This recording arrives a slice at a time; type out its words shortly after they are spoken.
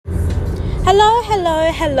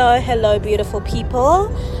Hello, beautiful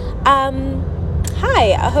people.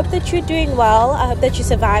 Hi, I hope that you're doing well. I hope that you're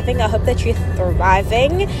surviving. I hope that you're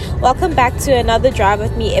thriving. Welcome back to another Drive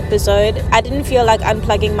With Me episode. I didn't feel like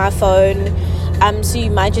unplugging my phone, so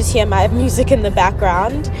you might just hear my music in the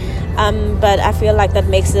background. But I feel like that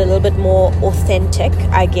makes it a little bit more authentic,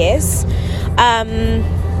 I guess.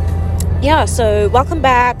 So welcome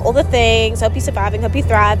back, all the things. Hope you're surviving, hope you're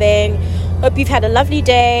thriving. Hope you've had a lovely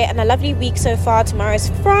day and a lovely week so far. Tomorrow is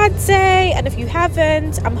Friday, and if you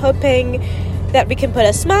haven't, I'm hoping that we can put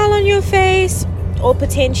a smile on your face or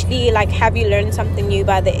potentially have you learn something new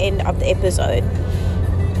by the end of the episode.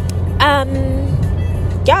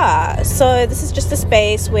 So this is just a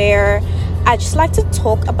space where I just like to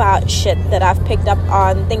talk about shit that I've picked up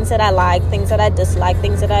on, things that I like, things that I dislike,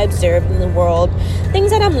 things that I observe in the world, things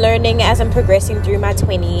that I'm learning as I'm progressing through my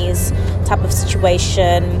 20s type of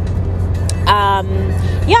situation.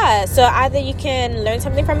 So either you can learn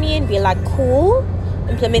something from me and be like, cool,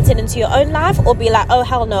 implement it into your own life, or be like, oh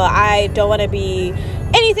hell no, I don't want to be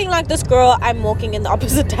anything like this girl, I'm walking in the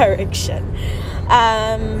opposite direction.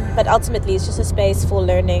 But ultimately it's just a space for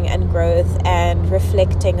learning and growth and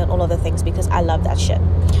reflecting on all of the things, because I love that shit.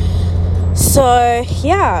 So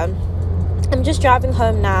I'm just driving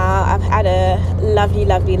home now. I've had a lovely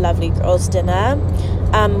girls dinner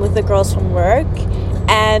with the girls from work,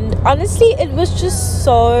 and honestly it was just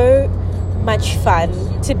so much fun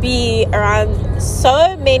to be around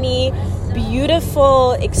so many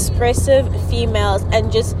beautiful, expressive females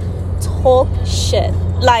and just talk shit.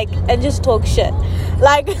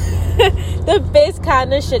 The best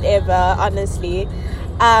kind of shit ever, honestly.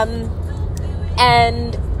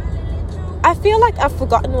 And I feel like I've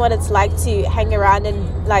forgotten what it's like to hang around in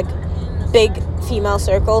big female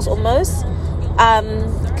circles almost.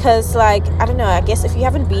 Because I don't know, I guess if you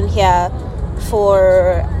haven't been here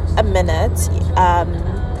for a minute,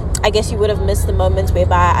 I guess you would have missed the moments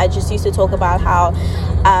whereby I just used to talk about how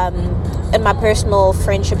in my personal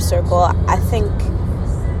friendship circle, I think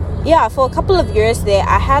for a couple of years there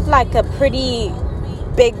I had a pretty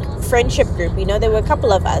big friendship group. There were a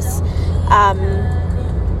couple of us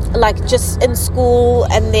just in school,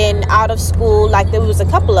 and then out of school there was a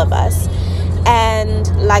couple of us. And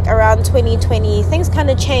around 2020 things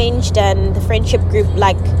kind of changed, and the friendship group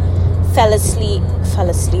fell asleep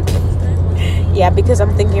because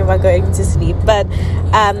I'm thinking about going to sleep, but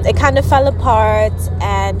it kind of fell apart,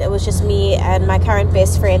 and it was just me and my current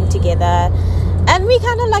best friend together, and we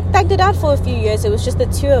kind of thugged it out for a few years. It was just the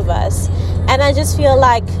two of us, and I just feel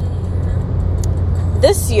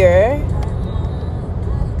this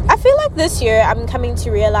year I'm coming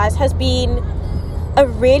to realize has been a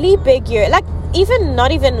really big year. Not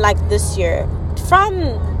even this year,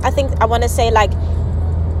 from I think I want to say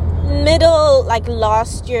middle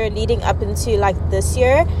last year leading up into this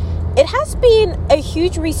year, it has been a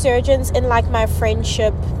huge resurgence in my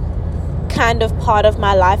friendship kind of part of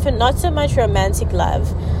my life, and not so much romantic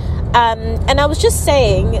love. And I was just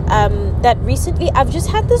saying that recently I've just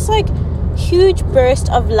had this huge burst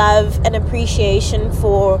of love and appreciation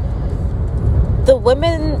for the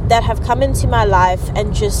women that have come into my life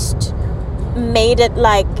and just made it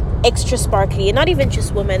extra sparkly. And not even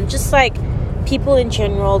just women, just people in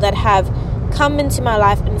general that have come into my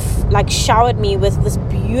life and showered me with this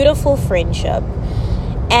beautiful friendship.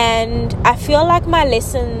 And I feel my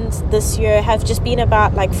lessons this year have just been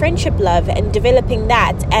about friendship love and developing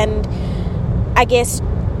that, and I guess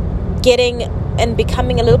getting and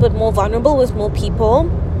becoming a little bit more vulnerable with more people,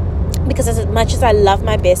 because as much as I love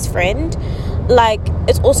my best friend,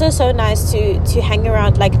 it's also so nice to hang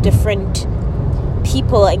around different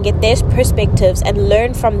people and get their perspectives and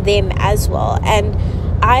learn from them as well. And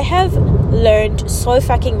I have learned so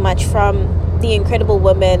fucking much from the incredible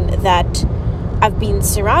women that I've been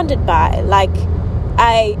surrounded by.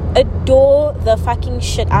 I adore the fucking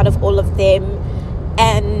shit out of all of them,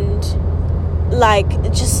 and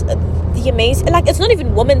just the amazing, it's not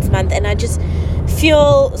even Women's Month, and I just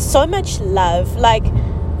feel so much love.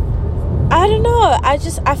 I don't know, I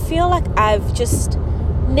feel I've just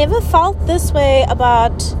never felt this way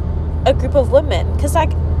about a group of women, because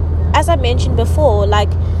as I mentioned before, I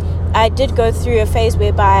did go through a phase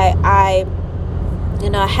whereby I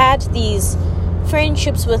had these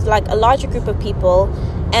friendships with a larger group of people,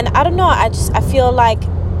 and I don't know, I feel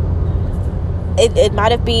it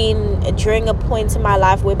might have been during a point in my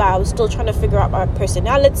life whereby I was still trying to figure out my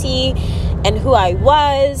personality and who I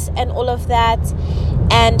was and all of that.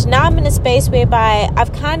 And now I'm in a space whereby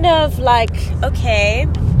I've kind of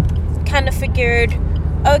figured,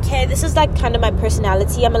 okay, this is kind of my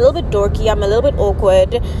personality. I'm a little bit dorky, I'm a little bit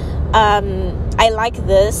awkward, I like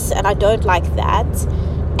this and I don't like that.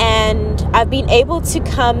 And I've been able to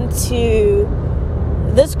come to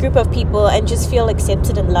this group of people and just feel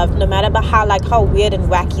accepted and loved, no matter how weird and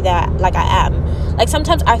wacky that like I am. Like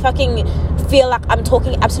sometimes I fucking feel like I'm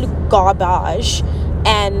talking absolute garbage,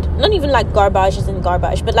 and not even like garbage as in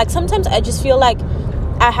garbage, but like sometimes I just feel like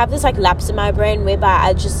I have this like lapse in my brain whereby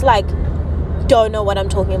I just like don't know what I'm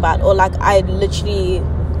talking about, or like I don't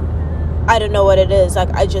know what it is.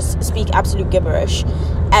 Like I just speak absolute gibberish,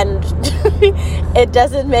 and it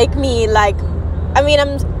doesn't make me like, I mean,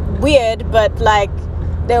 I'm weird, but like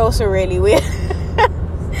they're also really weird.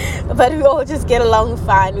 But we all just get along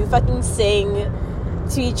fine. We fucking sing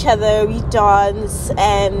to each other, we dance,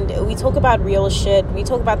 and we talk about real shit. We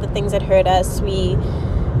talk about the things that hurt us. We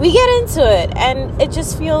get into it, and it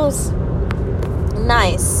just feels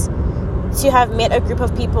nice to have met a group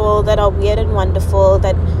of people that are weird and wonderful,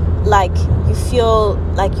 that like you feel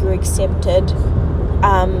like you're accepted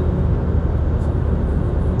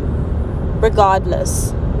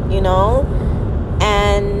regardless, you know.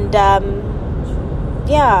 And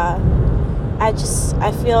yeah, I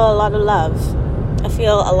feel a lot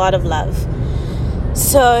of love.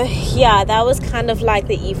 So yeah, that was kind of like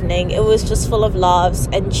the evening. It was just full of laughs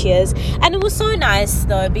and cheers, and it was so nice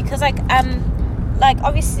though, because like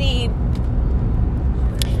obviously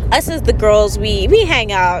us as the girls, we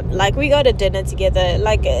hang out, like we go to dinner together,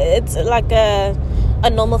 like it's like a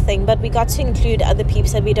normal thing, but we got to include other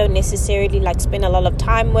peeps that we don't necessarily like spend a lot of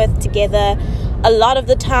time with together a lot of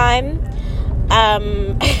the time.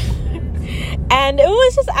 And it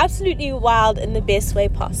was just absolutely wild in the best way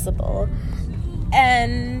possible.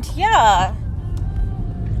 And yeah,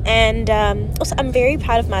 and also I'm very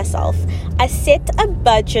proud of myself. I set a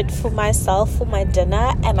budget for myself for my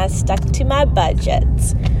dinner, and I stuck to my budget,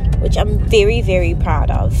 which I'm very, very proud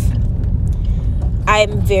of.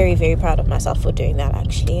 I'm very, very proud of myself for doing that,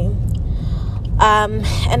 actually.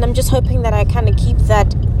 And I'm just hoping that I kind of keep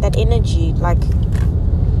that energy, like,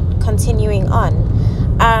 continuing on.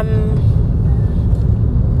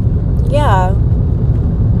 Yeah,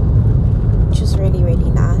 which was really,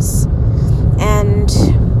 really nice. And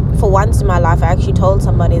for once in my life, I actually told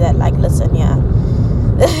somebody that, like, listen, yeah.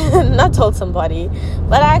 Not told somebody,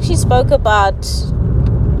 but I actually spoke about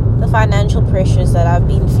the financial pressures that I've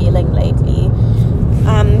been feeling lately.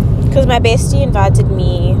 Because my bestie invited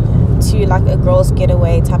me to like a girls'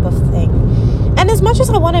 getaway type of thing, and as much as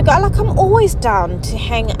I want to go, like I'm always down to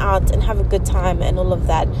hang out and have a good time and all of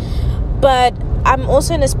that, but I'm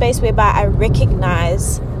also in a space whereby I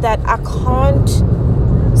recognize that I can't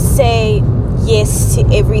say yes to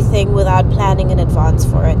everything without planning in advance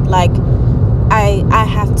for it. Like I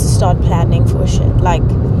have to start planning for shit. Like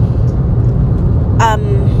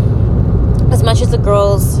as much as the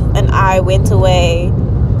girls and I went away,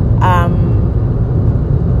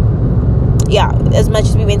 as much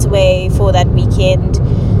as we went away for that weekend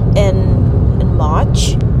in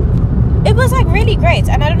March, it was like really great,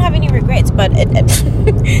 and I don't have any regrets, but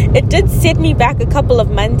it did set me back a couple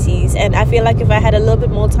of months, and I feel like if I had a little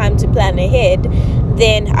bit more time to plan ahead,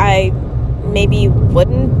 then I maybe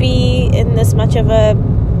wouldn't be in this much of a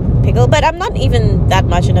pickle. But I'm not even that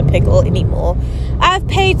much in a pickle anymore. I've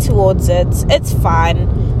paid towards it. It's fine.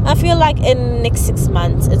 I feel like in next 6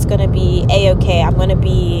 months it's gonna be a-okay. I'm gonna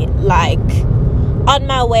be like on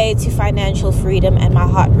my way to financial freedom and my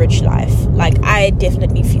heart rich life. Like I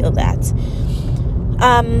definitely feel that.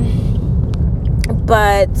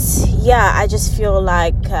 But yeah, I just feel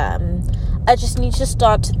like I just need to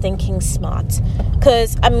start thinking smart.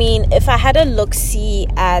 Because I mean, if I had a look-see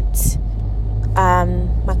at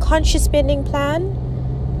my conscious spending plan,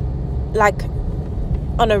 like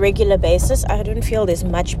on a regular basis, I don't feel there's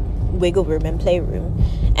much wiggle room and playroom,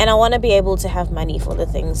 and I want to be able to have money for the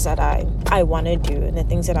things that I want to do and the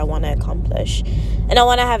things that I want to accomplish, and I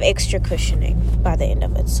want to have extra cushioning by the end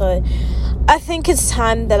of it. So I think it's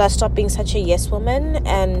time that I stop being such a yes woman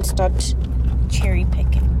and start cherry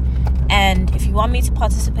picking. And if you want me to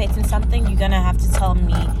participate in something, you're gonna have to tell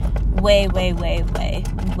me way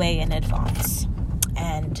in advance,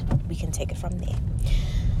 and we can take it from there.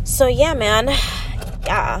 So yeah, man,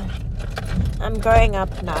 yeah, I'm growing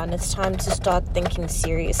up now, and it's time to start thinking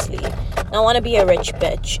seriously. And I want to be a rich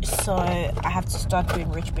bitch, so I have to start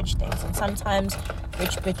doing rich bitch things. And sometimes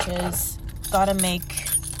rich bitches gotta make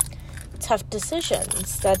tough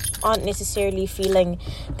decisions that aren't necessarily feeling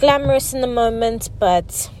glamorous in the moment,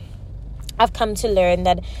 but I've come to learn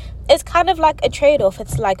that it's kind of like a trade-off.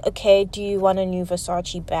 It's like, okay, do you want a new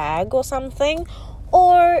Versace bag or something?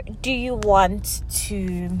 Or do you want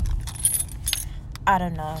to, I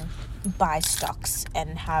don't know, buy stocks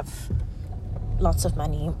and have lots of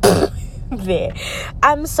money there.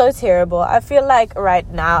 I'm so terrible. I feel like right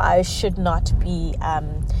now I should not be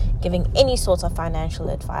giving any sort of financial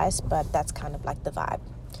advice, but that's kind of like the vibe.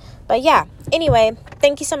 But yeah, anyway,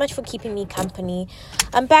 thank you so much for keeping me company.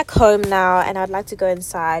 I'm back home now, and I'd like to go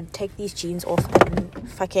inside, take these jeans off, and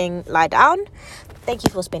fucking lie down. Thank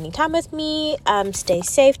you for spending time with me. Stay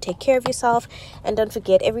safe, take care of yourself, and don't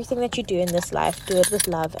forget, everything that you do in this life, do it with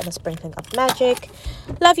love and a sprinkling of magic.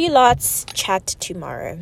 Love you lots. Chat tomorrow.